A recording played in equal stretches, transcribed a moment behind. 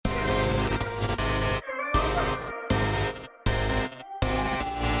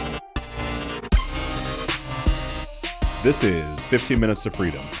This is 15 Minutes to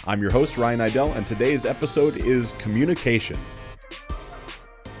Freedom. I'm your host, Ryan Idell, and today's episode is communication.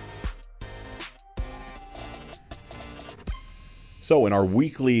 So in our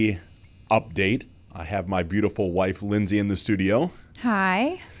weekly update, I have my beautiful wife, Lindsay, in the studio.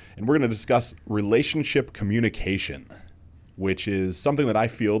 Hi. And we're going to discuss relationship communication, which is something that I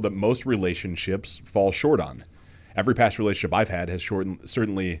feel that most relationships fall short on. Every past relationship I've had has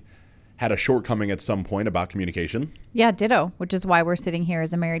certainly had a shortcoming at some point about communication. Yeah, ditto, which is why we're sitting here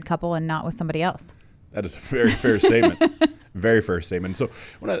as a married couple and not with somebody else. That is a very fair statement. Very fair statement. So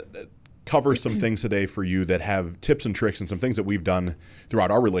I want to cover some things today for you that have tips and tricks and some things that we've done throughout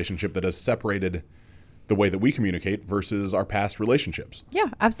our relationship that has separated the way that we communicate versus our past relationships. Yeah,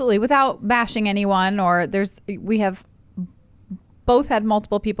 absolutely. Without bashing anyone, we have both had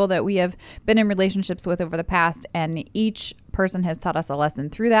multiple people that we have been in relationships with over the past, and each person has taught us a lesson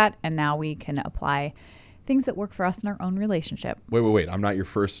through that, and now we can apply things that work for us in our own relationship. Wait. I'm not your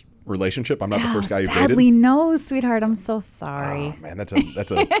first relationship? I'm not the first guy you've dated? Sadly, no, sweetheart. I'm so sorry. Oh, man, that's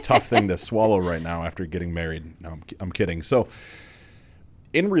a tough thing to swallow right now after getting married. No, I'm kidding. So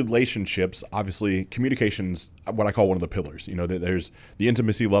in relationships, obviously, communication's what I call one of the pillars. You know, there's the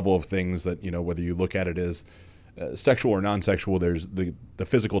intimacy level of things that, you know, whether you look at it as sexual or non-sexual, there's the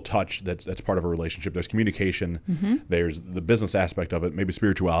physical touch that's part of a relationship. There's communication. Mm-hmm. There's the business aspect of it, maybe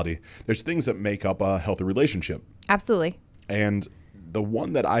spirituality. There's things that make up a healthy relationship. Absolutely. And the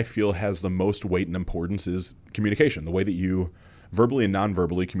one that I feel has the most weight and importance is communication, the way that you verbally and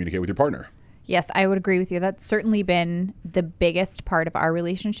non-verbally communicate with your partner. Yes, I would agree with you. That's certainly been the biggest part of our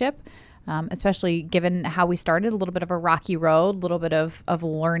relationship. Especially given how we started, a little bit of a rocky road, a little bit of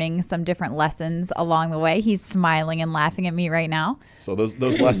learning some different lessons along the way. He's smiling and laughing at me right now. So those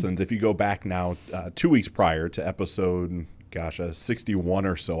lessons, if you go back now 2 weeks prior to episode, 61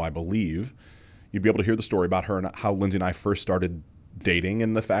 or so, I believe, you'd be able to hear the story about her and how Lindsay and I first started dating,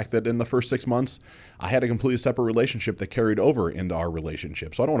 and the fact that in the first 6 months, I had a completely separate relationship that carried over into our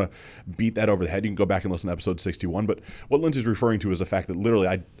relationship. So I don't want to beat that over the head. You can go back and listen to episode 61. But what Lindsay's referring to is the fact that literally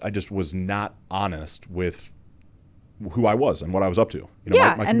I just was not honest with who I was and what I was up to. You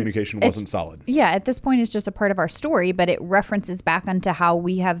know, my communication wasn't solid. Yeah, at this point, it's just a part of our story, but it references back onto how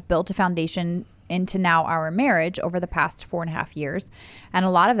we have built a foundation into now our marriage over the past 4.5 years. And a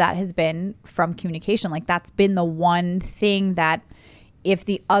lot of that has been from communication. Like, that's been the one thing that, if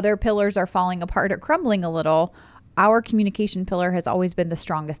the other pillars are falling apart or crumbling a little, our communication pillar has always been the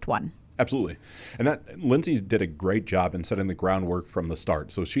strongest one. Absolutely. And that Lindsay did a great job in setting the groundwork from the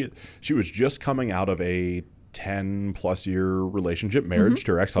start. So she was just coming out of a 10+ year relationship, marriage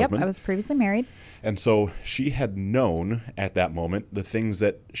to her ex-husband. Yep, I was previously married. And so she had known at that moment the things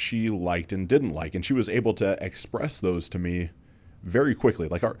that she liked and didn't like. And she was able to express those to me very quickly.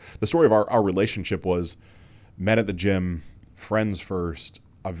 Like the story of our relationship was met at the gym, friends first.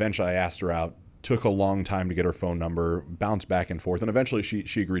 Eventually I asked her out, took a long time to get her phone number, bounced back and forth, and eventually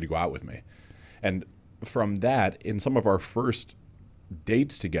she agreed to go out with me. And from that, in some of our first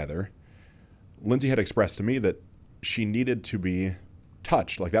dates together, Lindsay had expressed to me that she needed to be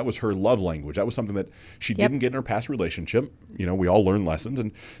touched. Like, that was her love language. That was something that she didn't get in her past relationship. You know, we all learn lessons,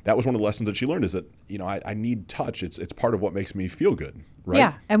 and that was one of the lessons that she learned, is that, you know, I need touch. It's part of what makes me feel good, right?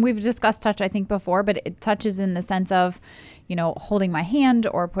 Yeah, and we've discussed touch, I think, before, but it touches in the sense of, you know, holding my hand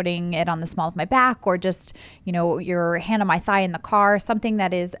or putting it on the small of my back, or just, you know, your hand on my thigh in the car, something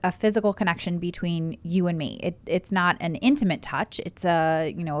that is a physical connection between you and me. It's not an intimate touch. It's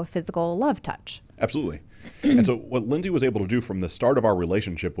a physical love touch. Absolutely. And so what Lindsay was able to do from the start of our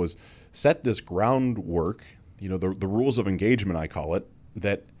relationship was set this groundwork, you know, the rules of engagement, I call it,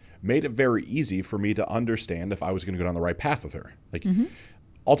 that made it very easy for me to understand if I was going to go down the right path with her. Like,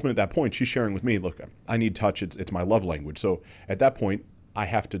 ultimately at that point, she's sharing with me, look, I need touch. It's my love language. So at that point, I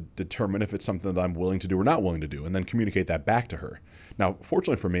have to determine if it's something that I'm willing to do or not willing to do, and then communicate that back to her. Now,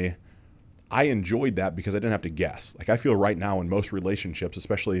 fortunately for me, I enjoyed that because I didn't have to guess. Like, I feel right now in most relationships,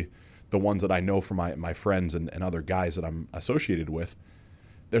 especially the ones that I know from my friends and other guys that I'm associated with,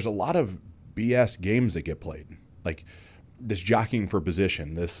 there's a lot of BS games that get played. Like this jockeying for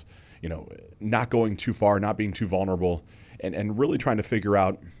position, this, you know, not going too far, not being too vulnerable, and really trying to figure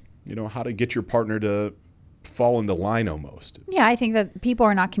out, you know, how to get your partner to fall into line almost. Yeah, I think that people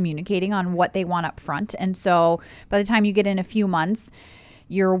are not communicating on what they want up front. And so by the time you get in a few months,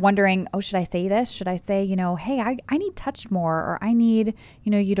 you're wondering, oh, should I say this? Should I say, you know, hey, I need touched more, or I need, you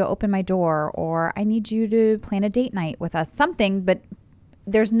know, you to open my door, or I need you to plan a date night with us, something. But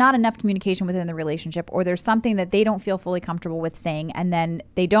there's not enough communication within the relationship, or there's something that they don't feel fully comfortable with saying, and then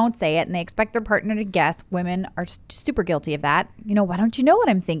they don't say it and they expect their partner to guess. Women are super guilty of that. Why don't you know what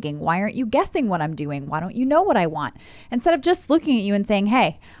I'm thinking? Why aren't you guessing what I'm doing? Why don't you know what I want? Instead of just looking at you and saying,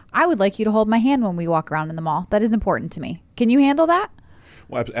 hey, I would like you to hold my hand when we walk around in the mall. That is important to me. Can you handle that?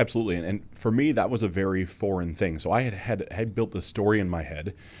 Well, absolutely. And for me, that was a very foreign thing. So I had built this story in my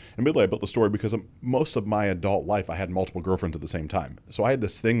head. And really, I built the story because most of my adult life, I had multiple girlfriends at the same time. So I had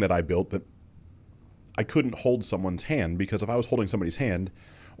this thing that I built that I couldn't hold someone's hand, because if I was holding somebody's hand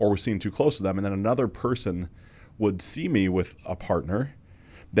or was seen too close to them, and then another person would see me with a partner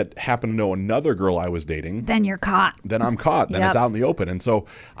that happened to know another girl I was dating, then you're caught. Then I'm caught. Then It's out in the open. And so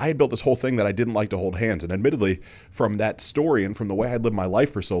I had built this whole thing that I didn't like to hold hands. And admittedly, from that story and from the way I'd lived my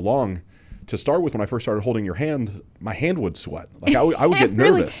life for so long, to start with, when I first started holding your hand, my hand would sweat. Like I would get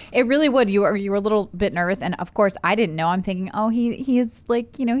nervous. It really would. You were a little bit nervous, and of course I didn't know. I'm thinking, oh, he is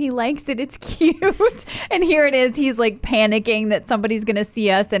like, he likes it. It's cute. And here it is. He's like panicking that somebody's going to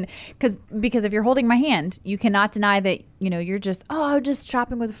see us, and because if you're holding my hand, you cannot deny that you're just I'm just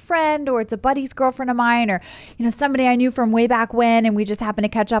shopping with a friend, or it's a buddy's girlfriend of mine, or somebody I knew from way back when, and we just happen to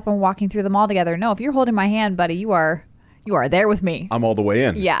catch up and walking through the mall together. No, if you're holding my hand, buddy, you are there with me. I'm all the way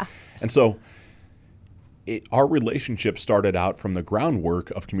in. Yeah. And so our relationship started out from the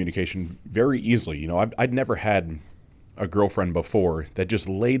groundwork of communication very easily. I'd never had a girlfriend before that just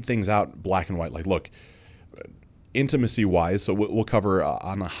laid things out black and white. Like, look, intimacy-wise, so we'll cover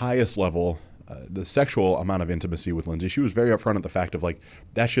on the highest level the sexual amount of intimacy with Lindsay. She was very upfront at the fact of, like,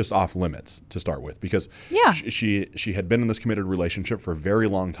 that's just off limits to start with, because she had been in this committed relationship for a very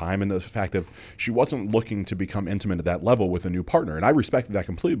long time, and the fact of she wasn't looking to become intimate at that level with a new partner. And I respected that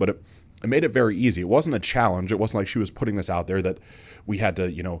completely, but it made it very easy. It wasn't a challenge. It wasn't like she was putting this out there that we had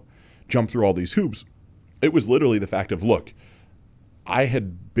to, jump through all these hoops. It was literally the fact of, look, I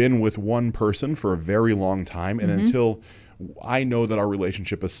had been with one person for a very long time, and until I know that our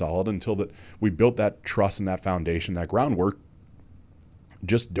relationship is solid, until that we built that trust and that foundation, that groundwork,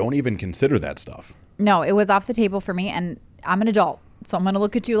 just don't even consider that stuff. No, it was off the table for me, and I'm an adult. So I'm going to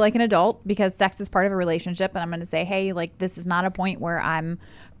look at you like an adult, because sex is part of a relationship, and I'm going to say, hey, like, this is not a point where I'm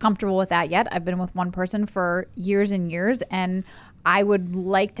comfortable with that yet. I've been with one person for years and years, and I would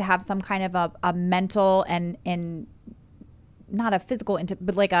like to have some kind of a mental and not a physical,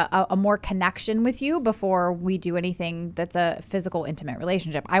 but like a more connection with you before we do anything that's a physical, intimate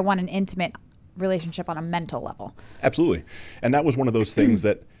relationship. I want an intimate relationship on a mental level. Absolutely. And that was one of those things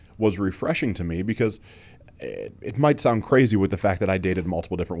that was refreshing to me, because it might sound crazy with the fact that I dated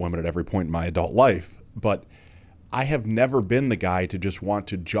multiple different women at every point in my adult life, but I have never been the guy to just want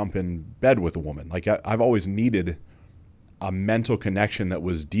to jump in bed with a woman. Like, I've always needed a mental connection that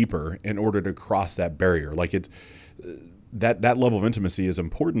was deeper in order to cross that barrier. Like, it's that level of intimacy is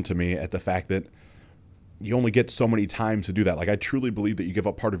important to me, at the fact that you only get so many times to do that. Like, I truly believe that you give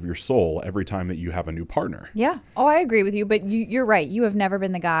up part of your soul every time that you have a new partner. Yeah. Oh, I agree with you. But you're right. You have never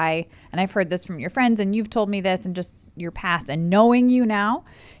been the guy, and I've heard this from your friends, and you've told me this, and just your past and knowing you now,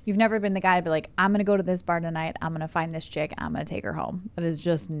 you've never been the guy to be like, I'm going to go to this bar tonight, I'm going to find this chick, I'm going to take her home. That is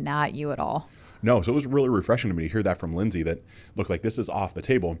just not you at all. No. So it was really refreshing to me to hear that from Lindsay, that looked like this is off the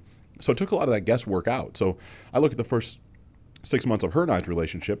table. So it took a lot of that guesswork out. So I look at the first 6 months of her and I's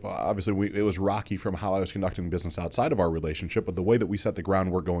relationship. Obviously, it was rocky from how I was conducting business outside of our relationship, but the way that we set the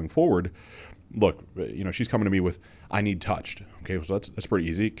groundwork going forward, look, she's coming to me with, I need touched. Okay, so that's pretty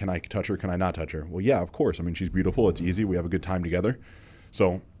easy. Can I touch her? Can I not touch her? Well, yeah, of course. I mean, she's beautiful. It's easy. We have a good time together.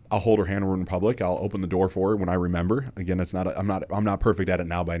 So I'll hold her hand when we're in public. I'll open the door for her when I remember. Again, I'm not perfect at it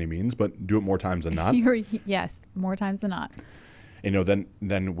now by any means, but do it more times than not. Yes, more times than not.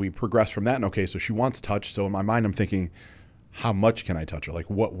 Then we progress from that. And okay, so she wants touch. So in my mind, I'm thinking, how much can I touch her? Like,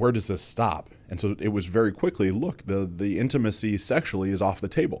 where does this stop? And so it was very quickly, look, the intimacy sexually is off the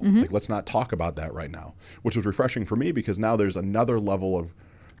table. Like, let's not talk about that right now, which was refreshing for me, because now there's another level of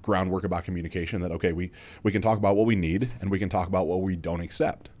groundwork about communication that, okay, we can talk about what we need, and we can talk about what we don't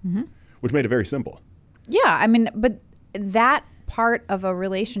accept, which made it very simple. Yeah. I mean, but that part of a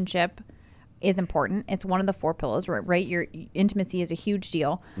relationship is important. It's one of the 4 pillars, right? Your intimacy is a huge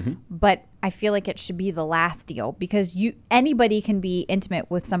deal, but I feel like it should be the last deal, because anybody can be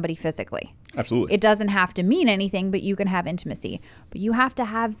intimate with somebody physically. Absolutely. It doesn't have to mean anything, but you can have intimacy. But you have to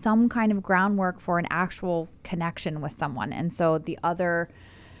have some kind of groundwork for an actual connection with someone. And so the other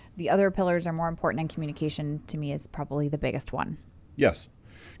pillars are more important, and communication to me is probably the biggest one. Yes.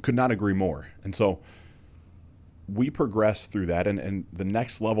 Could not agree more. And so we progressed through that, and the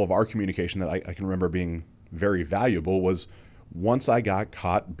next level of our communication that I can remember being very valuable was once I got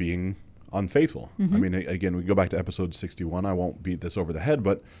caught being unfaithful. I mean, again, we go back to episode 61. I won't beat this over the head,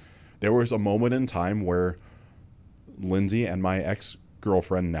 but there was a moment in time where Lindsay and my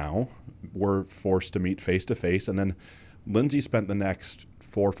ex-girlfriend now were forced to meet face to face. And then Lindsay spent the next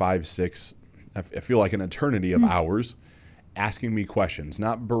 4, 5, 6, I feel like an eternity of hours asking me questions,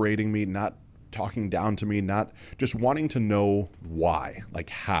 not berating me, not talking down to me, not just wanting to know why, like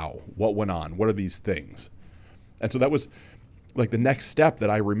how, what went on, what are these things? And so that was like the next step that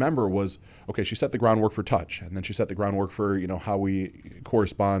I remember was, okay, she set the groundwork for touch, and then she set the groundwork for, you know, how we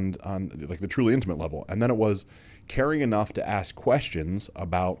correspond on like the truly intimate level. And then it was caring enough to ask questions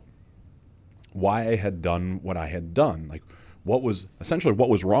about why I had done what I had done. Like what was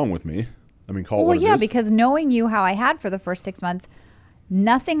wrong with me. I mean, call it what it is. Because knowing you how I had for the first 6 months,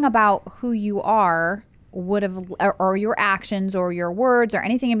 nothing about who you are would have, or your actions or your words or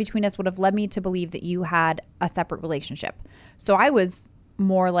anything in between us would have led me to believe that you had a separate relationship. So I was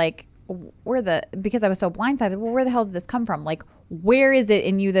more like, because I was so blindsided, well, where the hell did this come from? Like, where is it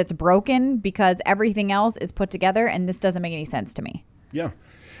in you that's broken because everything else is put together and this doesn't make any sense to me? Yeah.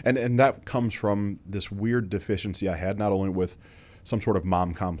 And that comes from this weird deficiency I had, not only with some sort of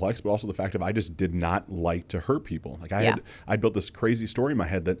mom complex, but also the fact of I just did not like to hurt people. Like I built this crazy story in my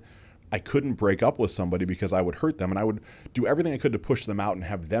head that I couldn't break up with somebody because I would hurt them, and I would do everything I could to push them out and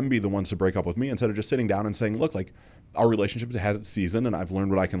have them be the ones to break up with me instead of just sitting down and saying, look, like our relationship has its season and I've learned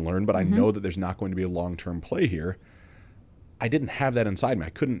what I can learn, but I know that there's not going to be a long-term play here. I didn't have that inside me. I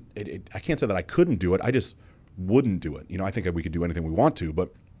can't say that I couldn't do it. I just wouldn't do it. You know, I think that we could do anything we want to,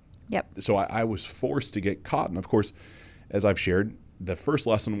 but so I was forced to get caught. And of course, as I've shared, the first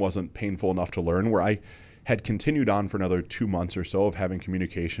lesson wasn't painful enough to learn, where I had continued on for another 2 months or so of having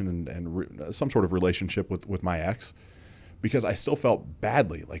communication and some sort of relationship with my ex, because I still felt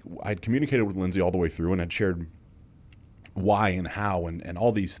badly. Like I'd communicated with Lindsay all the way through and had shared why and how and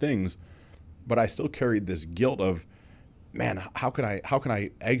all these things, but I still carried this guilt of, man, how can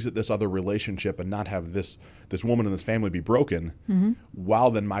I exit this other relationship and not have this woman and this family be broken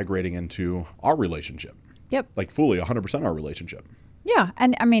while then migrating into our relationship? Yep. Like fully 100% our relationship. Yeah.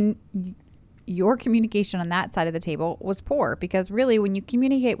 And I mean, your communication on that side of the table was poor, because really when you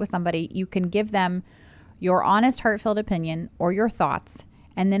communicate with somebody, you can give them your honest, heartfelt opinion or your thoughts,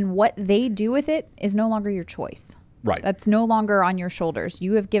 and then what they do with it is no longer your choice. Right. That's no longer on your shoulders.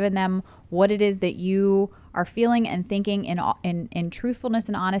 You have given them what it is that you are feeling and thinking in truthfulness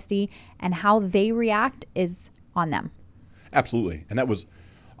and honesty, and how they react is on them. Absolutely. And that was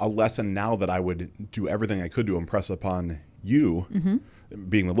a lesson now that I would do everything I could to impress upon you,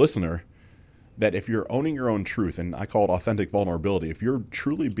 being the listener, that if you're owning your own truth, and I call it authentic vulnerability, if you're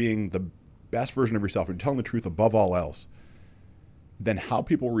truly being the best version of yourself and telling the truth above all else, then how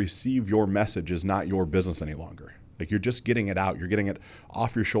people receive your message is not your business any longer. Like you're just getting it out. You're getting it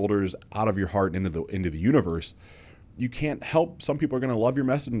off your shoulders, out of your heart, into the universe. You can't help. Some people are going to love your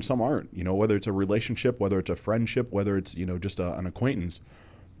message and some aren't. You know, whether it's a relationship, whether it's a friendship, whether it's, you know, just an acquaintance,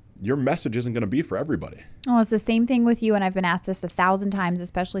 your message isn't going to be for everybody. Oh, it's the same thing with you. And I've been asked this 1,000 times,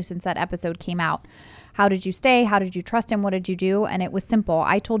 especially since that episode came out. How did you stay? How did you trust him? What did you do? And it was simple.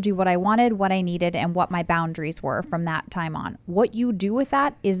 I told you what I wanted, what I needed, and what my boundaries were from that time on. What you do with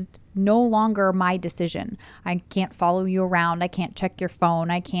that is no longer my decision. I can't follow you around. I can't check your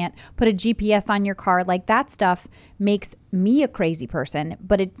phone. I can't put a GPS on your car. Like that stuff makes me a crazy person,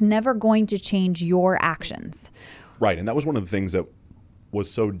 but it's never going to change your actions. Right. And that was one of the things that was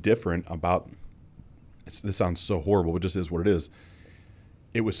so different about, this sounds so horrible, but it just is what it is.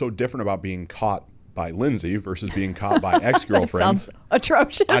 It was so different about being caught by Lindsay versus being caught by ex-girlfriends. Sounds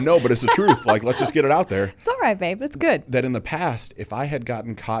atrocious. I know, but it's the truth. Like, let's just get it out there. It's all right, babe. It's good. That in the past, if I had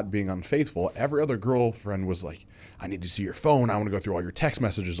gotten caught being unfaithful, every other girlfriend was like, I need to see your phone. I want to go through all your text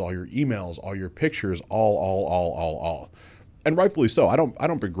messages, all your emails, all your pictures, all. And rightfully so. I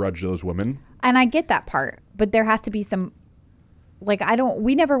don't begrudge those women. And I get that part, but there has to be some, like,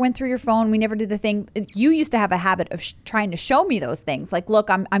 we never went through your phone. We never did the thing. You used to have a habit of trying to show me those things. Like, look,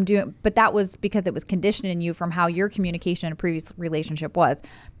 I'm doing, but that was because it was conditioned in you from how your communication in a previous relationship was.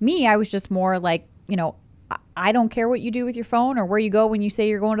 Me, I was just more like, you know, I don't care what you do with your phone or where you go when you say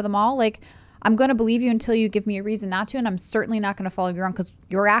you're going to the mall. Like, I'm going to believe you until you give me a reason not to. And I'm certainly not going to follow you around because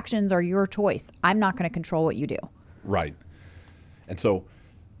your actions are your choice. I'm not going to control what you do. Right. And so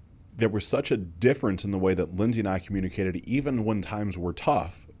there was such a difference in the way that Lindsay and I communicated, even when times were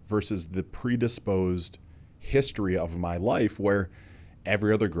tough, versus the predisposed history of my life where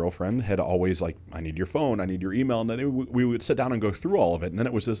every other girlfriend had always like, I need your phone, I need your email. And then we would sit down and go through all of it. And then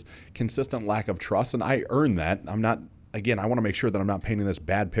it was this consistent lack of trust. And I earned that. I want to make sure that I'm not painting this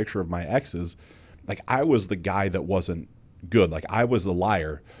bad picture of my exes. Like I was the guy that wasn't good. Like I was the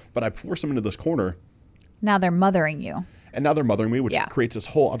liar, but I forced them into this corner. Now they're mothering you. And now they're mothering me, which Yeah. creates this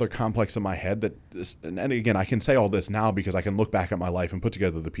whole other complex in my head that this, and again, I can say all this now because I can look back at my life and put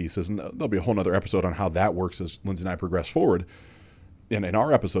together the pieces. And there'll be a whole nother episode on how that works as Lindsay and I progress forward in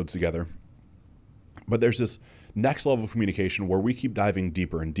our episodes together. But there's this next level of communication where we keep diving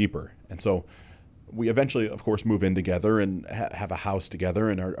deeper and deeper. And so we eventually, of course, move in together and have a house together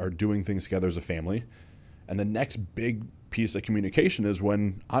and are doing things together as a family. And the next big piece of communication is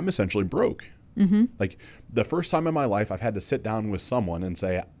when I'm essentially broke. Mm-hmm. Like the first time in my life, I've had to sit down with someone and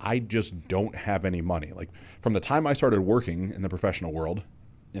say, I just don't have any money. Like from the time I started working in the professional world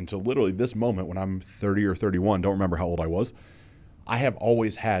until literally this moment when I'm 30 or 31, don't remember how old I was, I have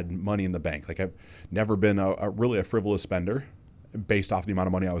always had money in the bank. Like I've never been really a frivolous spender based off the amount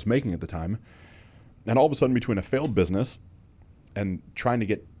of money I was making at the time. And all of a sudden, between a failed business and trying to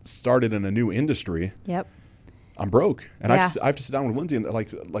get started in a new industry, Yep. I'm broke. And Yeah. I have to sit down with Lindsay and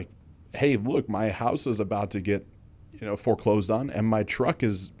like, hey, look, my house is about to get, foreclosed on, and my truck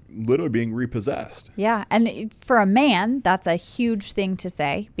is literally being repossessed. Yeah, and for a man, that's a huge thing to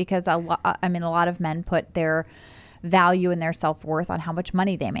say because a lot of men put their value and their self-worth on how much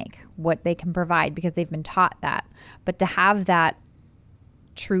money they make, what they can provide because they've been taught that. But to have that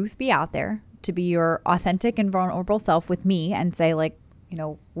truth be out there, to be your authentic and vulnerable self with me and say like,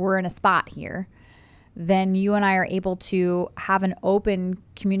 we're in a spot here, then you and I are able to have an open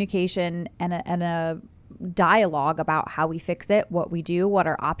communication and a dialogue about how we fix it, what we do, what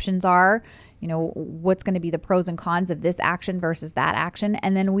our options are, what's going to be the pros and cons of this action versus that action.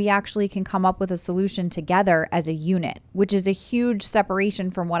 And then we actually can come up with a solution together as a unit, which is a huge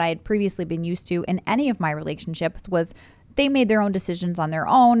separation from what I had previously been used to in any of my relationships. Was they made their own decisions on their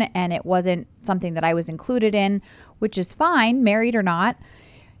own, and it wasn't something that I was included in, which is fine, married or not.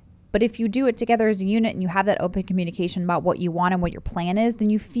 But if you do it together as a unit and you have that open communication about what you want and what your plan is, then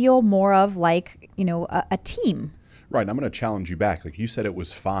you feel more of like, a team. Right. And I'm going to challenge you back. Like you said, it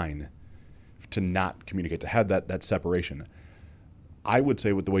was fine to not communicate, to have that separation. I would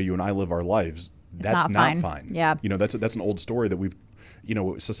say with the way you and I live our lives, that's not fine. Yeah. That's an old story that we've,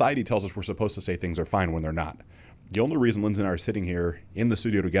 society tells us we're supposed to say things are fine when they're not. The only reason Lindsay and I are sitting here in the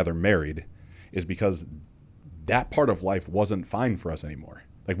studio together married is because that part of life wasn't fine for us anymore.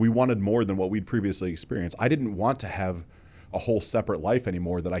 Like we wanted more than what we'd previously experienced. I didn't want to have a whole separate life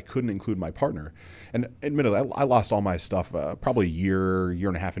anymore that I couldn't include my partner. And admittedly, I lost all my stuff probably a year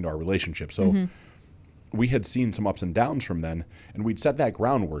and a half into our relationship. So we had seen some ups and downs from then, and we'd set that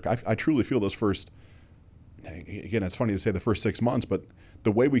groundwork. I truly feel those first, again, it's funny to say the first 6 months, but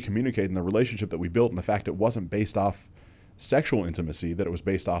the way we communicated and the relationship that we built and the fact it wasn't based off sexual intimacy, that it was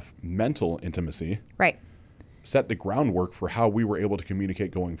based off mental intimacy. Right. Set the groundwork for how we were able to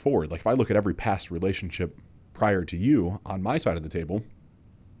communicate going forward. Like if I look at every past relationship prior to you on my side of the table,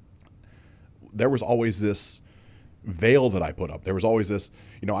 there was always this veil that I put up. There was always this,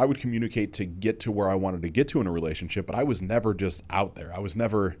 I would communicate to get to where I wanted to get to in a relationship, but I was never just out there. I was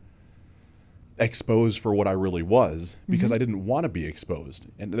never exposed for what I really was because I didn't want to be exposed.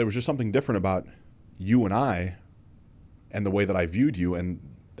 And there was just something different about you and I and the way that I viewed you and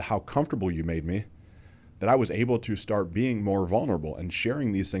how comfortable you made me, that I was able to start being more vulnerable and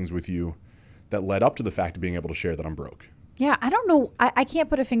sharing these things with you that led up to the fact of being able to share that I'm broke. Yeah, I don't know. I can't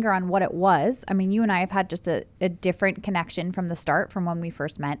put a finger on what it was. I mean, you and I have had just a different connection from the start, from when we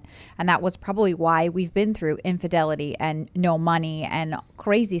first met. And that was probably why we've been through infidelity and no money and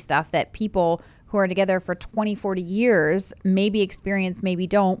crazy stuff that people who are together for 20, 40 years maybe experience, maybe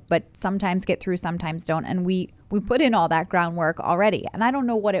don't, but sometimes get through, sometimes don't. And we put in all that groundwork already. And I don't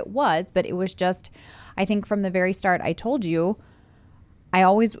know what it was, but it was just, I think from the very start, I told you, I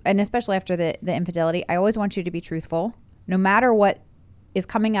always, and especially after the infidelity, I always want you to be truthful. No matter what is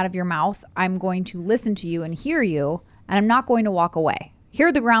coming out of your mouth, I'm going to listen to you and hear you, and I'm not going to walk away. Here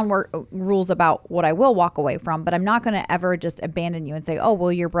are the groundwork rules about what I will walk away from, but I'm not going to ever just abandon you and say, oh,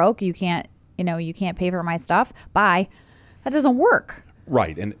 well, you're broke. You can't pay for my stuff. Bye. That doesn't work.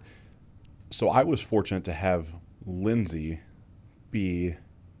 Right. And so I was fortunate to have Lindsay be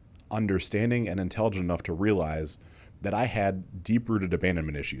understanding and intelligent enough to realize that I had deep-rooted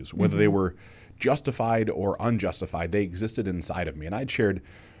abandonment issues, whether they were justified or unjustified. They existed inside of me. And I'd shared,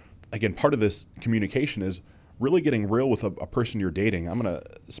 again, part of this communication is really getting real with a person you're dating. I'm going to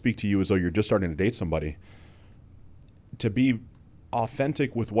speak to you as though you're just starting to date somebody, to be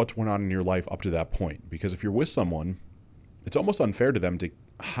authentic with what's went on in your life up to that point. Because if you're with someone, it's almost unfair to them to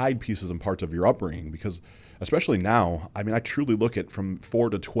hide pieces and parts of your upbringing, because especially now, I mean, I truly look at from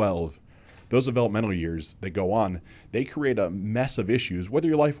 4 to 12, those developmental years that go on, they create a mess of issues, whether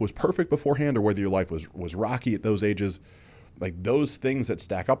your life was perfect beforehand or whether your life was rocky at those ages. Like those things that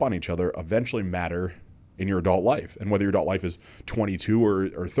stack up on each other eventually matter in your adult life. And whether your adult life is 22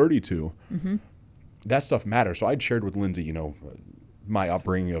 or 32, that stuff matters. So I'd shared with Lindsay, you know, my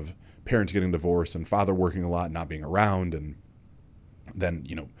upbringing of parents getting divorced and father working a lot, not being around, and then,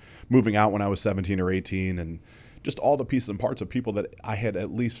 you know, moving out when I was 17 or 18, and just all the pieces and parts of people that I had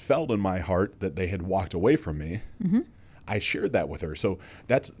at least felt in my heart that they had walked away from me. I shared that with her. So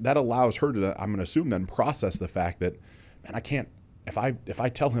that allows her to, I'm going to assume then, process the fact that, man, I can't, if I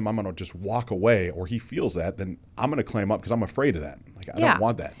tell him I'm going to just walk away, or he feels that, then I'm going to clam up because I'm afraid of that. Like, I don't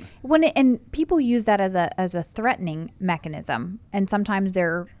want that. And people use that as a threatening mechanism, and sometimes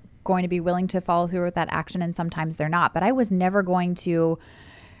they're going to be willing to follow through with that action, and sometimes they're not. But I was never going to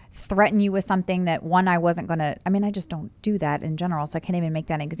threaten you with something that, one, I wasn't going to, I mean, I just don't do that in general, so I can't even make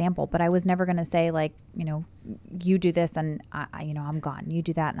that an example. But I was never going to say, like, you know, you do this and I, you know, I'm gone. You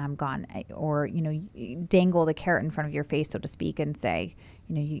do that and I'm gone. Or, you know, dangle the carrot in front of your face, so to speak, and say,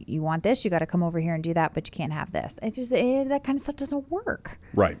 you know, you want this, you got to come over here and do that, but you can't have this. It just, that kind of stuff doesn't work.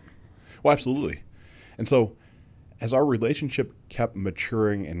 Right. Well, absolutely. And so as our relationship kept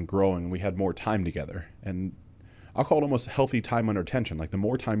maturing and growing, we had more time together, and I'll call it almost healthy time under tension. Like the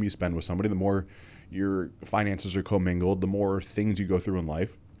more time you spend with somebody, the more your finances are commingled, the more things you go through in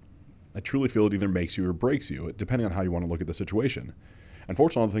life. I truly feel it either makes you or breaks you, depending on how you want to look at the situation.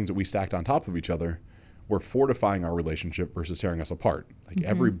 Unfortunately, all the things that we stacked on top of each other were fortifying our relationship versus tearing us apart. Like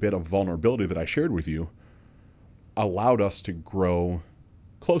every bit of vulnerability that I shared with you allowed us to grow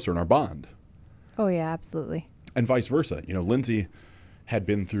closer in our bond. Oh yeah, absolutely. And vice versa. You know, Lindsay had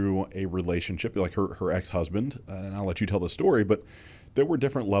been through a relationship, like her ex-husband, and I'll let you tell the story, but there were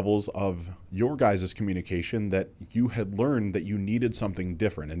different levels of your guys' communication that you had learned that you needed something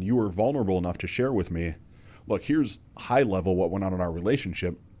different, and you were vulnerable enough to share with me, look, here's high level what went on in our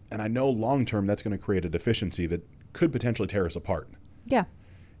relationship, and I know long term that's going to create a deficiency that could potentially tear us apart. Yeah.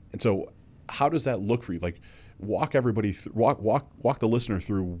 And so how does that look for you? Like, walk everybody walk the listener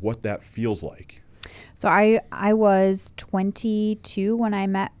through what that feels like. So I was 22 when I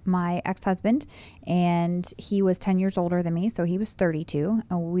met my ex-husband, and he was 10 years older than me, so he was 32.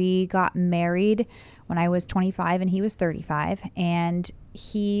 We got married when I was 25 and he was 35, and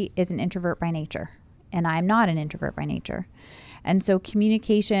he is an introvert by nature, and I'm not an introvert by nature. And so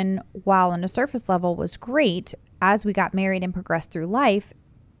communication, while on a surface level was great, as we got married and progressed through life,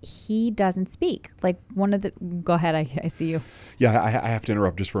 he doesn't speak. Like go ahead, I see you. Yeah, I have to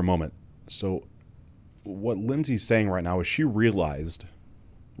interrupt just for a moment. So what Lindsay's saying right now is she realized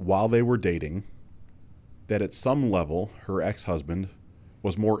while they were dating that at some level her ex-husband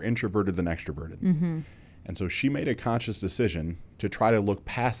was more introverted than extroverted. And so she made a conscious decision to try to look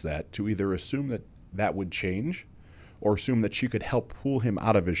past that, to either assume that that would change or assume that she could help pull him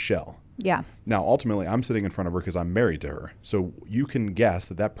out of his shell. Yeah. Now, ultimately, I'm sitting in front of her because I'm married to her. So you can guess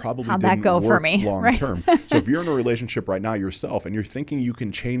that probably How'd didn't that go work for me? long Right. term. So if you're in a relationship right now yourself and you're thinking you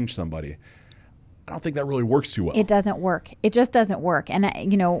can change somebody, I don't think that really works too well. It doesn't work. It just doesn't work. And,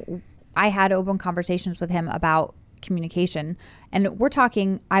 you know, I had open conversations with him about communication. And we're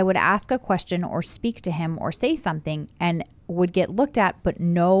talking, I would ask a question or speak to him or say something and would get looked at, but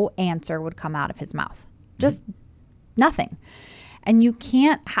no answer would come out of his mouth. Just nothing. And you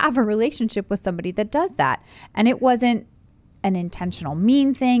can't have a relationship with somebody that does that. And it wasn't an intentional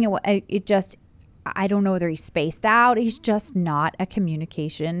mean thing. It just, I don't know whether he's spaced out. He's just not a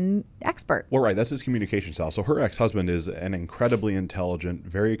communication expert. Well, right. That's his communication style. So her ex-husband is an incredibly intelligent,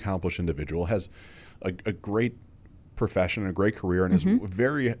 very accomplished individual, has a great profession, a great career, and is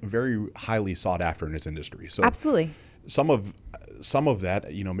very, very highly sought after in his industry. So Absolutely. some of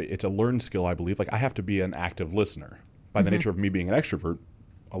that, you know, it's a learned skill, I believe. Like, I have to be an active listener. By the nature of me being an extrovert,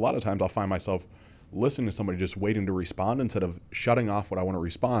 a lot of times I'll find myself listening to somebody just waiting to respond instead of shutting off what I want to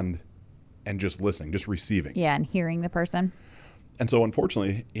respond and just listening, just receiving. Yeah, and hearing the person. And so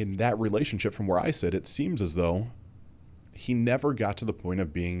unfortunately, in that relationship from where I sit, it seems as though he never got to the point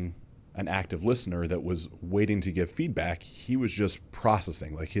of being an active listener that was waiting to give feedback. He was just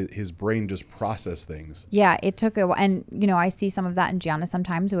processing, like his brain just processed things. Yeah, it took a while. And, you know, I see some of that in Gianna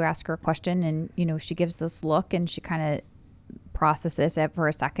sometimes. We ask her a question and, you know, she gives this look and she kind of processes it for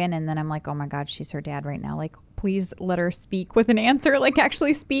a second. And then I'm like, oh my God, she's her dad right now. Like, please let her speak with an answer, like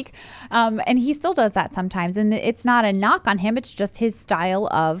actually speak. And he still does that sometimes. And it's not a knock on him. It's just his style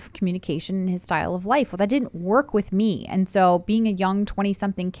of communication and his style of life. Well, that didn't work with me. And so being a young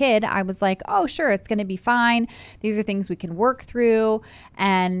 20-something kid, I was like, oh, sure, it's going to be fine. These are things we can work through.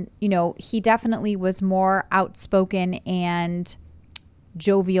 And, you know, he definitely was more outspoken and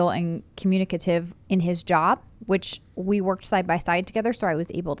jovial and communicative in his job, which we worked side by side together. So I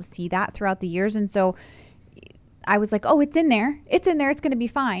was able to see that throughout the years. And so I was like, oh, it's in there. It's in there. It's going to be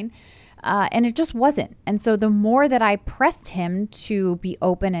fine. And it just wasn't. And so the more that I pressed him to be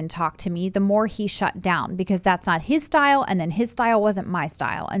open and talk to me, the more he shut down, because that's not his style. And then his style wasn't my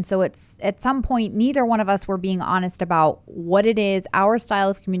style. And so it's at some point, neither one of us were being honest about what it is our style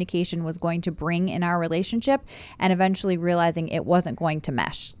of communication was going to bring in our relationship, and eventually realizing it wasn't going to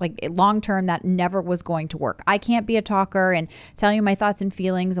mesh. Like long term, that never was going to work. I can't be a talker and tell you my thoughts and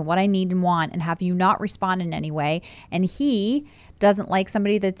feelings and what I need and want and have you not respond in any way. And he doesn't like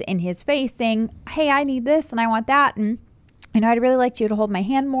somebody that's in his face saying, hey, I need this and I want that. And, I'd really like you to hold my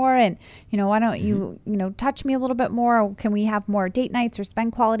hand more. And, why don't you, touch me a little bit more? Can we have more date nights or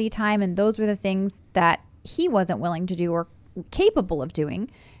spend quality time? And those were the things that he wasn't willing to do or capable of doing.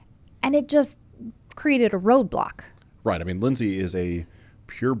 And it just created a roadblock. Right. I mean, Lindsay is a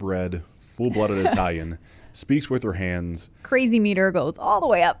purebred, full-blooded Italian, speaks with her hands. Crazy meter goes all the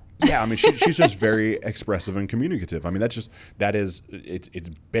way up. Yeah, I mean, she's just very expressive and communicative. I mean, it's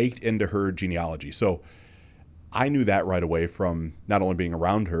baked into her genealogy. So I knew that right away from not only being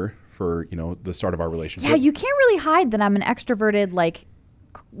around her for, the start of our relationship. Yeah, you can't really hide that I'm an extroverted,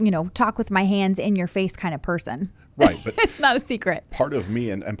 talk with my hands in your face kind of person. Right. But it's not a secret. Part of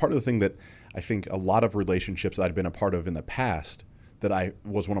me and part of the thing that I think a lot of relationships I'd been a part of in the past that I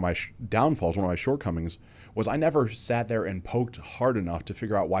was one of my downfalls, one of my shortcomings, was I never sat there and poked hard enough to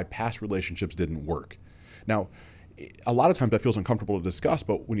figure out why past relationships didn't work. Now, a lot of times that feels uncomfortable to discuss,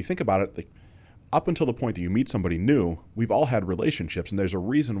 but when you think about it, up until the point that you meet somebody new, we've all had relationships, and there's a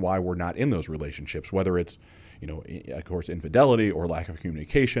reason why we're not in those relationships, whether it's, of course, infidelity or lack of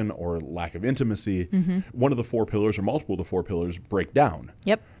communication or lack of intimacy. Mm-hmm. One of the four pillars or multiple of the four pillars break down.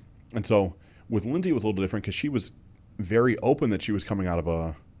 Yep. And so with Lindsay, it was a little different because she was very open that she was coming out of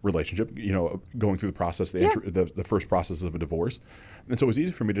a relationship, going through the process, the first process of a divorce. And so it was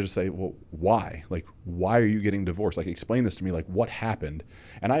easy for me to just say, well, why? Why are you getting divorced? Explain this to me, what happened?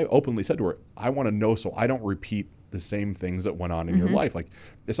 And I openly said to her, I want to know so I don't repeat the same things that went on in your life.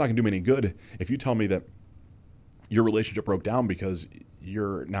 It's not going to do me any good if you tell me that your relationship broke down because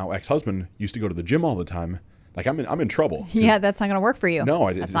your now ex-husband used to go to the gym all the time. I'm in trouble. Yeah, that's not going to work for you.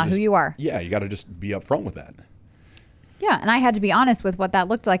 No, that's not who you are. Yeah, you got to just be upfront with that. Yeah, and I had to be honest with what that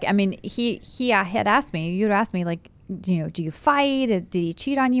looked like. I mean, he had asked me, you'd asked me, do you fight? Did he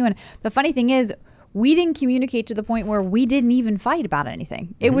cheat on you? And the funny thing is, we didn't communicate to the point where we didn't even fight about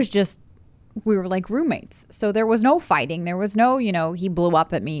anything. It was just, we were like roommates. So there was no fighting. There was no, he blew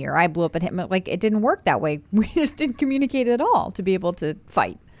up at me or I blew up at him. It didn't work that way. We just didn't communicate at all to be able to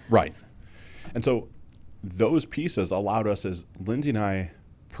fight. Right. And so those pieces allowed us, as Lindsay and I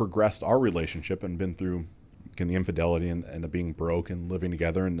progressed our relationship and been through the infidelity and the being broke and living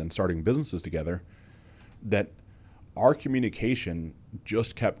together and then starting businesses together, that our communication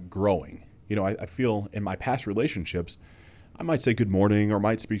just kept growing. I feel in my past relationships, I might say good morning or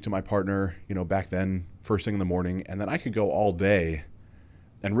might speak to my partner, back then, first thing in the morning, and then I could go all day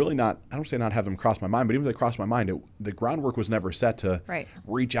and really I don't say not have them cross my mind, but even if they crossed my mind, the groundwork was never set to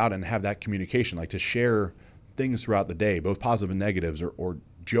reach out and have that communication, to share things throughout the day, both positive and negatives or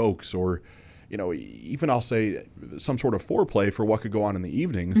jokes or even I'll say some sort of foreplay for what could go on in the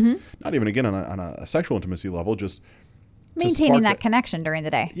evenings, not even again on a sexual intimacy level, just maintaining that connection during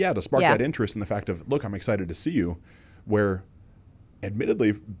the day. Yeah, to spark that interest in the fact of, look, I'm excited to see you, where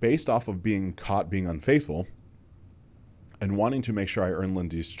admittedly, based off of being caught being unfaithful and wanting to make sure I earned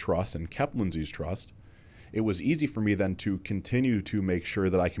Lindsay's trust and kept Lindsay's trust, it was easy for me then to continue to make sure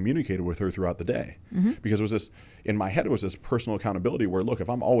that I communicated with her throughout the day. Mm-hmm. Because it was this, in my head, it was this personal accountability where, look, if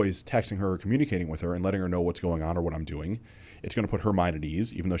I'm always texting her or communicating with her and letting her know what's going on or what I'm doing, it's going to put her mind at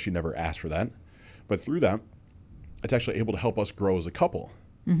ease, even though she never asked for that. But through that, it's actually able to help us grow as a couple.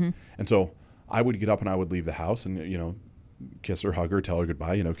 Mm-hmm. And so I would get up and I would leave the house and, kiss her, hug her, tell her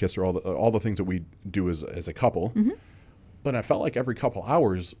goodbye, kiss her, all the things that we do as a couple. Mm-hmm. But I felt like every couple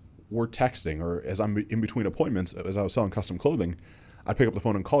hours we're texting, or as I'm in between appointments, as I was selling custom clothing, I'd pick up the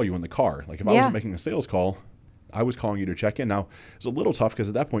phone and call you in the car. If I wasn't making a sales call, I was calling you to check in. Now, it was a little tough because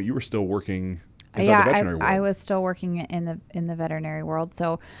at that point you were still working inside the veterinary world. I was still working in the veterinary world,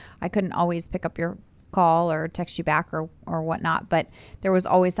 so I couldn't always pick up your call or text you back or whatnot, but there was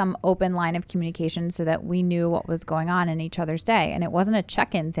always some open line of communication so that we knew what was going on in each other's day. And it wasn't a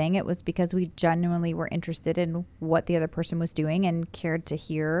check-in thing. It was because we genuinely were interested in what the other person was doing and cared to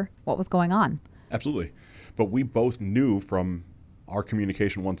hear what was going on. Absolutely. But we both knew from our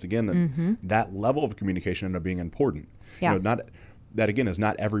communication, once again, that that level of communication ended up being important. Yeah. That, again, is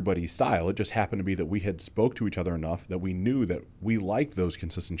not everybody's style. It just happened to be that we had spoke to each other enough that we knew that we liked those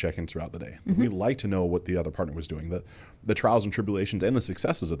consistent check-ins throughout the day. Mm-hmm. We liked to know what the other partner was doing. The trials and tribulations and the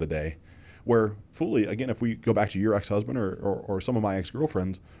successes of the day, Where fully, again, if we go back to your ex-husband or some of my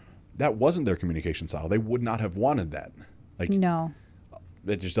ex-girlfriends, that wasn't their communication style. They would not have wanted that. Like, No.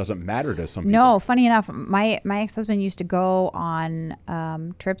 it just doesn't matter to some people. No, funny enough, my ex-husband used to go on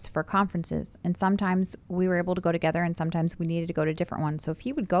trips for conferences, and sometimes we were able to go together, and sometimes we needed to go to different ones. So if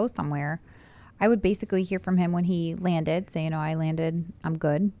he would go somewhere, I would basically hear from him when he landed, say, I landed, I'm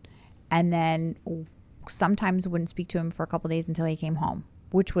good, and then sometimes wouldn't speak to him for a couple of days until he came home,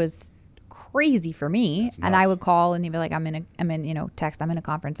 which was crazy for me. That's And I nuts. would call, and he'd be like, I'm in text, I'm in a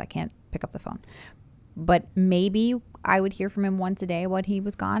conference, I can't pick up the phone. But maybe I would hear from him once a day while he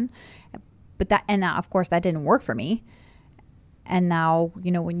was gone. But of course, that didn't work for me. And now,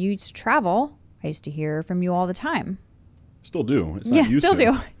 when you used to travel, I used to hear from you all the time. Still do. It's not Yeah, used still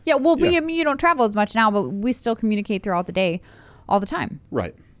to. do. Yeah, well, Yeah. you don't travel as much now, but we still communicate throughout the day all the time.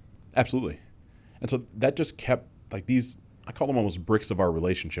 Right. Absolutely. And so that just kept, like, these, I call them almost bricks of our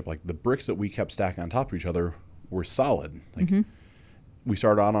relationship. Like, the bricks that we kept stacking on top of each other were solid. Like, we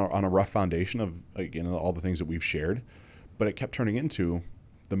started on a rough foundation of, again, all the things that we've shared, but it kept turning into,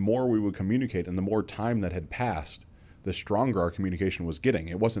 the more we would communicate and the more time that had passed, the stronger our communication was getting.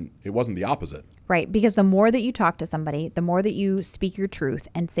 It wasn't the opposite. Right, because the more that you talk to somebody, the more that you speak your truth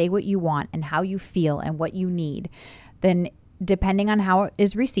and say what you want and how you feel and what you need, then depending on how it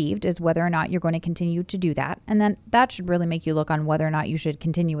is received is whether or not you're going to continue to do that. And then that should really make you look on whether or not you should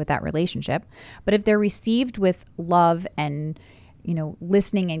continue with that relationship. But if they're received with love and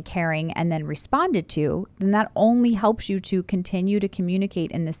listening and caring and then responded to, then that only helps you to continue to communicate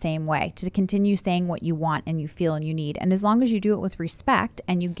in the same way, to continue saying what you want and you feel and you need. And as long as you do it with respect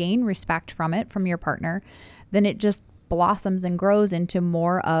and you gain respect from it, from your partner, then it just blossoms and grows into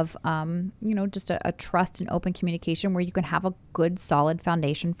more of, just a trust and open communication where you can have a good, solid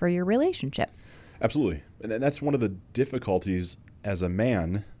foundation for your relationship. Absolutely. And that's one of the difficulties as a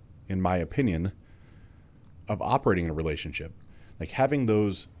man, in my opinion, of operating in a relationship. Like, having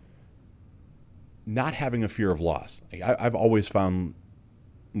those, not having a fear of loss. Like, I've always found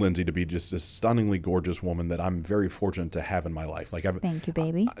Lindsay to be just a stunningly gorgeous woman that I'm very fortunate to have in my life. Like, Thank you,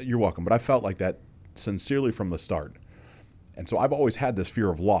 baby. You're welcome. But I felt like that sincerely from the start. And so I've always had this fear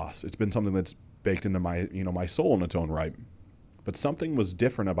of loss. It's been something that's baked into my, my soul in its own right. But something was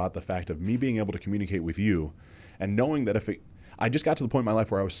different about the fact of me being able to communicate with you and knowing that I just got to the point in my life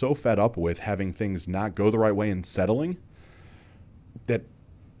where I was so fed up with having things not go the right way and settling, that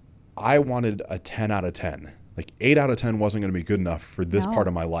I wanted a 10 out of 10. Like, 8 out of 10 wasn't going to be good enough for this part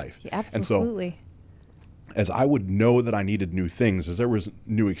of my life. Yeah, absolutely. And so, as I would know that I needed new things, as there was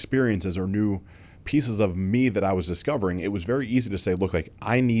new experiences or new pieces of me that I was discovering, it was very easy to say, look, like,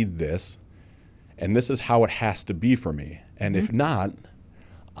 I need this, and this is how it has to be for me. And if not,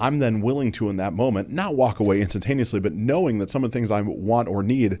 I'm then willing to, in that moment, not walk away instantaneously, but knowing that some of the things I want or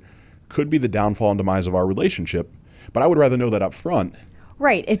need could be the downfall and demise of our relationship. But I would rather know that up front.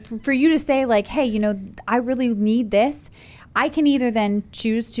 Right. For you to say, like, hey, I really need this, I can either then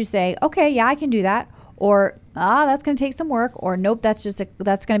choose to say, okay, yeah, I can do that, or that's going to take some work, or nope, that's going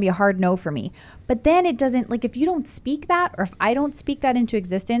to be a hard no for me. But then it doesn't, like, if you don't speak that, or if I don't speak that into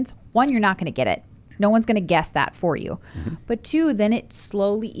existence, one, you're not going to get it. No one's going to guess that for you. But two, then it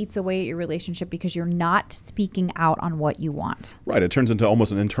slowly eats away at your relationship because you're not speaking out on what you want. Right. It turns into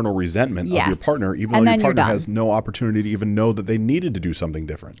almost an internal resentment of your partner, even And though then your you're partner done. has no opportunity to even know that they needed to do something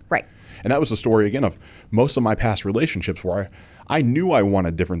different. Right. And that was the story, again, of most of my past relationships where I knew I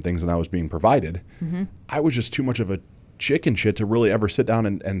wanted different things than I was being provided. I was just too much of a chicken shit to really ever sit down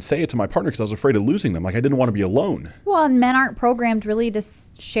and say it to my partner because I was afraid of losing them. Like, I didn't want to be alone. Well, and men aren't programmed really to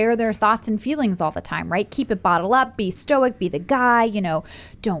share their thoughts and feelings all the time, right? Keep it bottled up, be stoic, be the guy,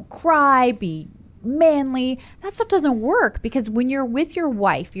 don't cry, be manly. That stuff doesn't work because when you're with your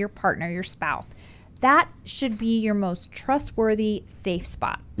wife, your partner, your spouse, that should be your most trustworthy, safe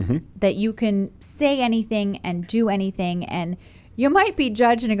spot that you can say anything and do anything, and you might be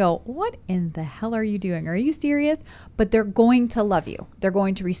judged and go, what in the hell are you doing? Are you serious? But they're going to love you. They're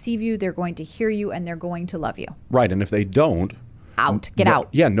going to receive you. They're going to hear you, and they're going to love you. Right. And if they don't, Get out.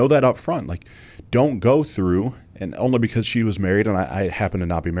 Yeah, know that up front. Like, don't go through, and only because she was married and I happen to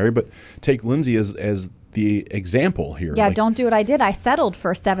not be married, but take Lindsay as the example here. Yeah, like, don't do what I did. I settled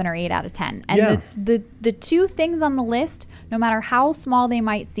for 7 or 8 out of 10. And the two things on the list, no matter how small they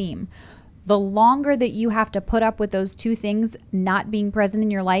might seem, the longer that you have to put up with those two things not being present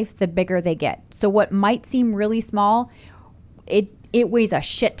in your life, the bigger they get. So what might seem really small, it weighs a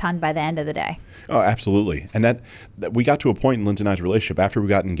shit ton by the end of the day. Oh, absolutely. And that we got to a point in Lindsay and I's relationship after we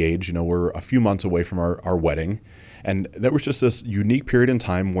got engaged, we're a few months away from our wedding. And there was just this unique period in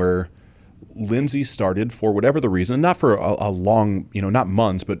time where Lindsay started, for whatever the reason, not for a long, not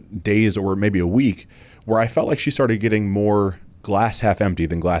months, but days or maybe a week, where I felt like she started getting more glass half empty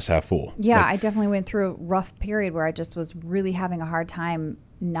than glass half full. Yeah, I definitely went through a rough period where I just was really having a hard time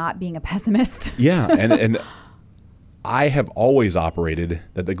not being a pessimist. Yeah, and I have always operated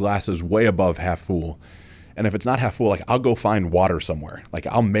that the glass is way above half full. And if it's not half full, like I'll go find water somewhere. Like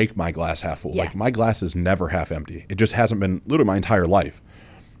I'll make my glass half full. Yes. Like my glass is never half empty. It just hasn't been literally my entire life.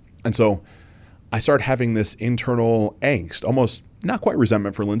 And so I started having this internal angst, almost not quite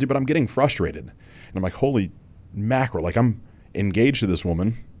resentment for Lindsay, but I'm getting frustrated. And I'm like, holy mackerel, like I'm engaged to this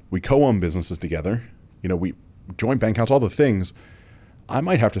woman. We co-own businesses together. We joint bank accounts, all the things. I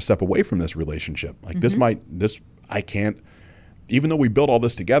might have to step away from this relationship. Like I can't, even though we built all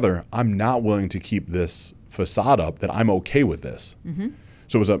this together, I'm not willing to keep this facade up that I'm okay with this.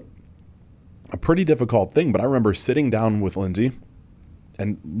 So it was a pretty difficult thing, but I remember sitting down with Lindsay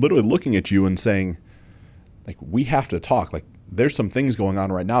and literally looking at you and saying, like, we have to talk. Like, there's some things going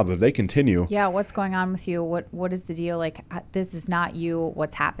on right now that if they continue. Yeah, what's going on with you? What is the deal? Like, this is not you.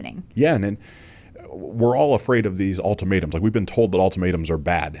 What's happening? Yeah, and then we're all afraid of these ultimatums. Like, we've been told that ultimatums are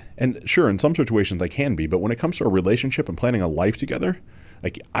bad. And sure, in some situations they can be, but when it comes to a relationship and planning a life together,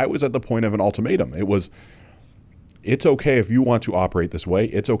 like, I was at the point of an ultimatum. It's okay if you want to operate this way.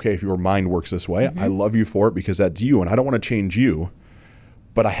 It's okay if your mind works this way. I love you for it because that's you, and I don't want to change you.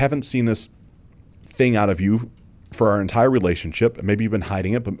 But I haven't seen this thing out of you for our entire relationship. Maybe you've been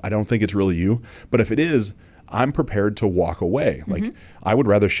hiding it, but I don't think it's really you. But if it is, I'm prepared to walk away. Like, I would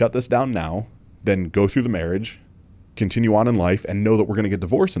rather shut this down now than go through the marriage, continue on in life, and know that we're going to get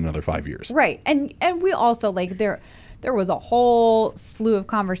divorced in another 5 years. Right. And we also, like, there was a whole slew of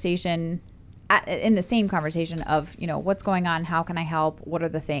conversation in the same conversation of, what's going on? How can I help? What are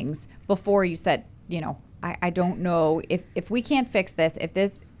the things? Before you said, I don't know if we can't fix this, if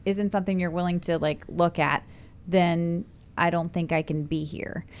this isn't something you're willing to like look at, then I don't think I can be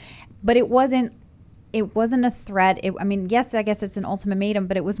here. But it wasn't a threat. Yes, I guess it's an ultimatum,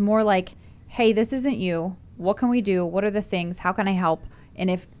 but it was more like, hey, this isn't you. What can we do? What are the things? How can I help? And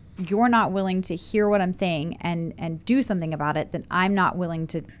if you're not willing to hear what I'm saying and do something about it, then I'm not willing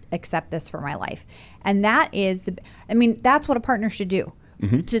to accept this for my life. And that is that's what a partner should do.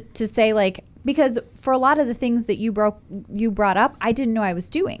 To say, like, because for a lot of the things that you brought up, I didn't know I was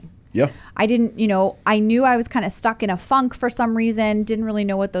doing. Yeah. I didn't, I knew I was kind of stuck in a funk for some reason, didn't really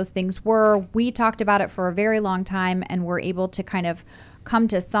know what those things were. We talked about it for a very long time and were able to kind of come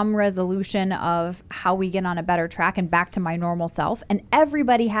to some resolution of how we get on a better track and back to my normal self. And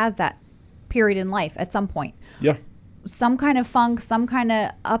everybody has that period in life at some point. Yeah. Some kind of funk, some kind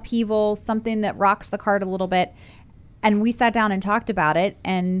of upheaval, something that rocks the cart a little bit. And we sat down and talked about it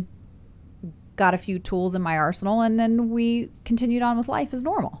and got a few tools in my arsenal, and then we continued on with life as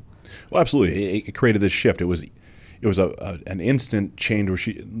normal. Well, absolutely. It created this shift. It was an instant change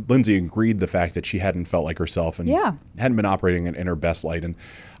where Lindsay agreed the fact that she hadn't felt like herself and hadn't been operating in her best light. And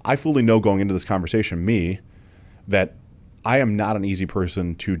I fully know going into this conversation, that I am not an easy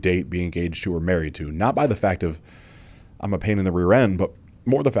person to date, be engaged to, or married to. Not by the fact of I'm a pain in the rear end, but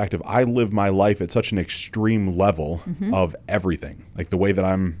more the fact of I live my life at such an extreme level of everything. Like the way that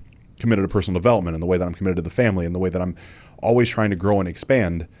I'm committed to personal development and the way that I'm committed to the family and the way that I'm always trying to grow and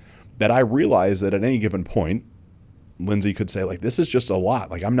expand, that I realize that at any given point, Lindsay could say, like, this is just a lot.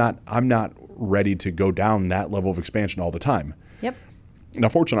 Like, I'm not ready to go down that level of expansion all the time. Yep. Now,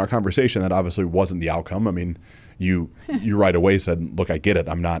 fortunately, our conversation, that obviously wasn't the outcome. I mean, you right away said, look, I get it.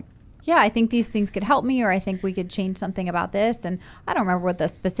 I'm not. Yeah, I think these things could help me, or I think we could change something about this. And I don't remember what the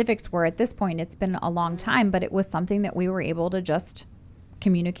specifics were at this point. It's been a long time, but it was something that we were able to just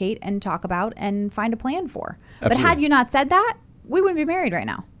communicate and talk about and find a plan for. Absolutely. But had you not said that, we wouldn't be married right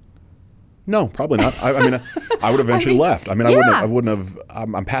now. No, probably not. I would have eventually left. I wouldn't have.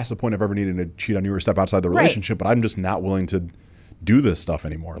 I'm past the point of ever needing to cheat on you or step outside the relationship, but I'm just not willing to do this stuff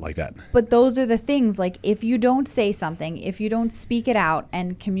anymore like that. But those are the things, like, if you don't say something, if you don't speak it out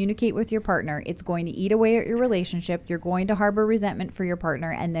and communicate with your partner, it's going to eat away at your relationship. You're going to harbor resentment for your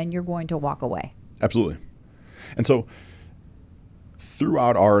partner, and then you're going to walk away. Absolutely. And so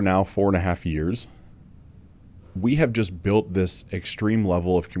throughout our now 4.5 years, we have just built this extreme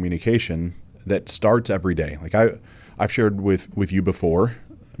level of communication that starts every day. Like I've shared with you before,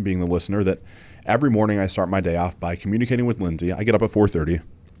 being the listener, that every morning I start my day off by communicating with Lindsay. I get up at 4:30,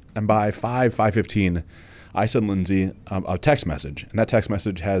 and by 5:15, I send Lindsay a text message, and that text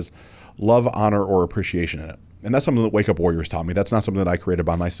message has love, honor, or appreciation in it. And that's something that Wake Up Warriors taught me. That's not something that I created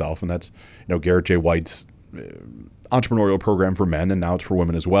by myself, and that's Garrett J. White's entrepreneurial program for men, and now it's for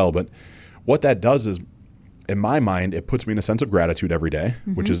women as well. But what that does is in my mind, it puts me in a sense of gratitude every day,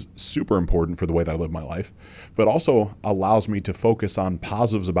 which is super important for the way that I live my life, but also allows me to focus on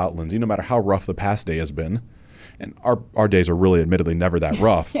positives about Lindsay, no matter how rough the past day has been. And our days are really admittedly never that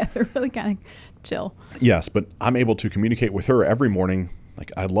rough. Yeah, they're really kind of chill. Yes, but I'm able to communicate with her every morning.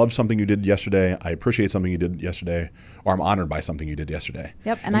 Like, I love something you did yesterday. I appreciate something you did yesterday, or I'm honored by something you did yesterday.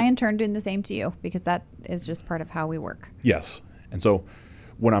 Yep. And I in turn doing the same to you, because that is just part of how we work. Yes. And so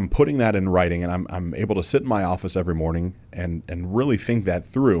when I'm putting that in writing and I'm able to sit in my office every morning and really think that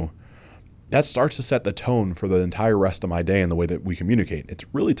through, that starts to set the tone for the entire rest of my day and the way that we communicate. It's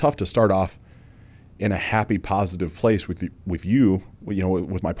really tough to start off in a happy, positive place with you,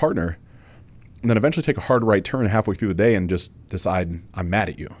 with my partner, and then eventually take a hard right turn halfway through the day and just decide I'm mad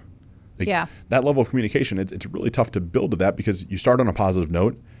at you. Yeah. That level of communication, it's really tough to build to that, because you start on a positive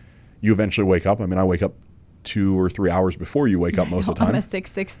note. You eventually wake up. I mean, I wake up 2 or 3 hours before you wake up most of the time. I'm a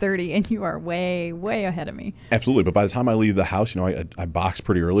 6:30, and you are way, way ahead of me. Absolutely. But by the time I leave the house, I box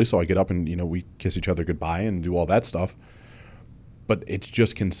pretty early, so I get up and, we kiss each other goodbye and do all that stuff. But it's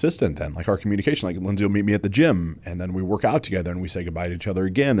just consistent then, like our communication. Like, Lindsay will meet me at the gym, and then we work out together, and we say goodbye to each other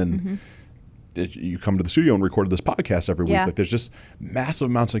again. And you come to the studio and record this podcast every week. Yeah. Like, there's just massive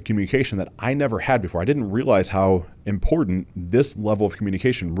amounts of communication that I never had before. I didn't realize how important this level of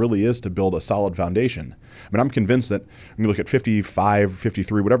communication really is to build a solid foundation. I mean, I'm convinced that when you look at 55,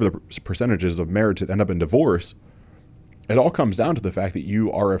 53, whatever the percentages of marriage that end up in divorce, it all comes down to the fact that you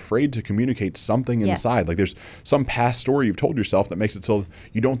are afraid to communicate something inside. Like, there's some past story you've told yourself that makes it so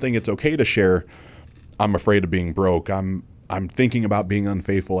you don't think it's okay to share, I'm afraid of being broke, I'm thinking about being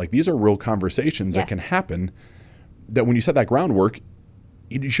unfaithful. Like, these are real conversations that can happen, that when you set that groundwork,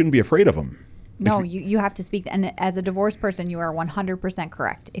 you shouldn't be afraid of them. No, you have to speak. And as a divorced person, you are 100%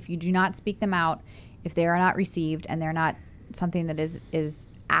 correct. If you do not speak them out, if they are not received and they're not something that is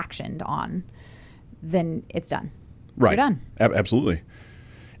actioned on, then it's done. Right. You're done. Absolutely.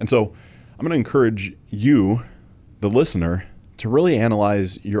 And so I'm going to encourage you, the listener, to really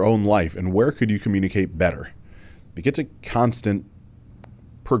analyze your own life and where could you communicate better. It's a constant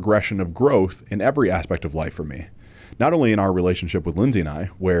progression of growth in every aspect of life for me. Not only in our relationship with Lindsay and I,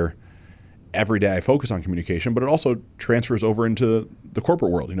 where every day I focus on communication, but it also transfers over into the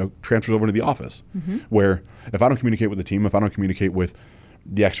corporate world, transfers over to the office, where if I don't communicate with the team, if I don't communicate with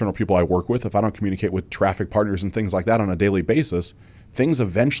the external people I work with, if I don't communicate with traffic partners and things like that on a daily basis, things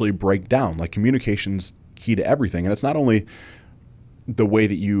eventually break down. Like, communication's key to everything. And it's not only the way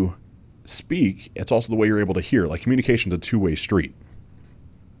that you speak, it's also the way you're able to hear. Like, communication's a two-way street.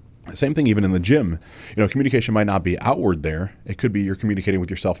 Same thing even in the gym. Communication might not be outward there. It could be you're communicating with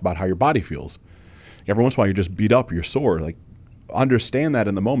yourself about how your body feels. Every once in a while you're just beat up, you're sore. Like, understand that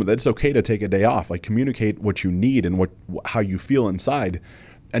in the moment, that it's okay to take a day off. Like, communicate what you need and how you feel inside,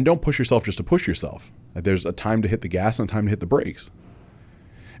 and don't push yourself just to push yourself. Like, there's a time to hit the gas and a time to hit the brakes.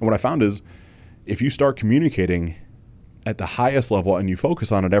 And what I found is, if you start communicating at the highest level and you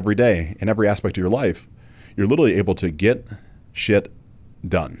focus on it every day in every aspect of your life, you're literally able to get shit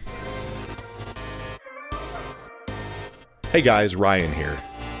done. Hey guys, Ryan here.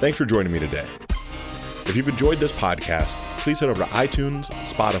 Thanks for joining me today. If you've enjoyed this podcast, please head over to iTunes,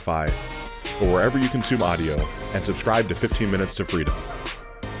 Spotify, or wherever you consume audio and subscribe to 15 Minutes to Freedom.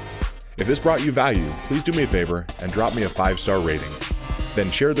 If this brought you value, please do me a favor and drop me a 5-star rating. Then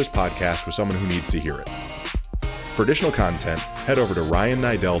share this podcast with someone who needs to hear it. For additional content, head over to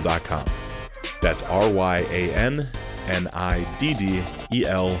RyanNiddel.com. That's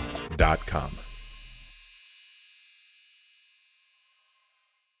RyanNiddel.com.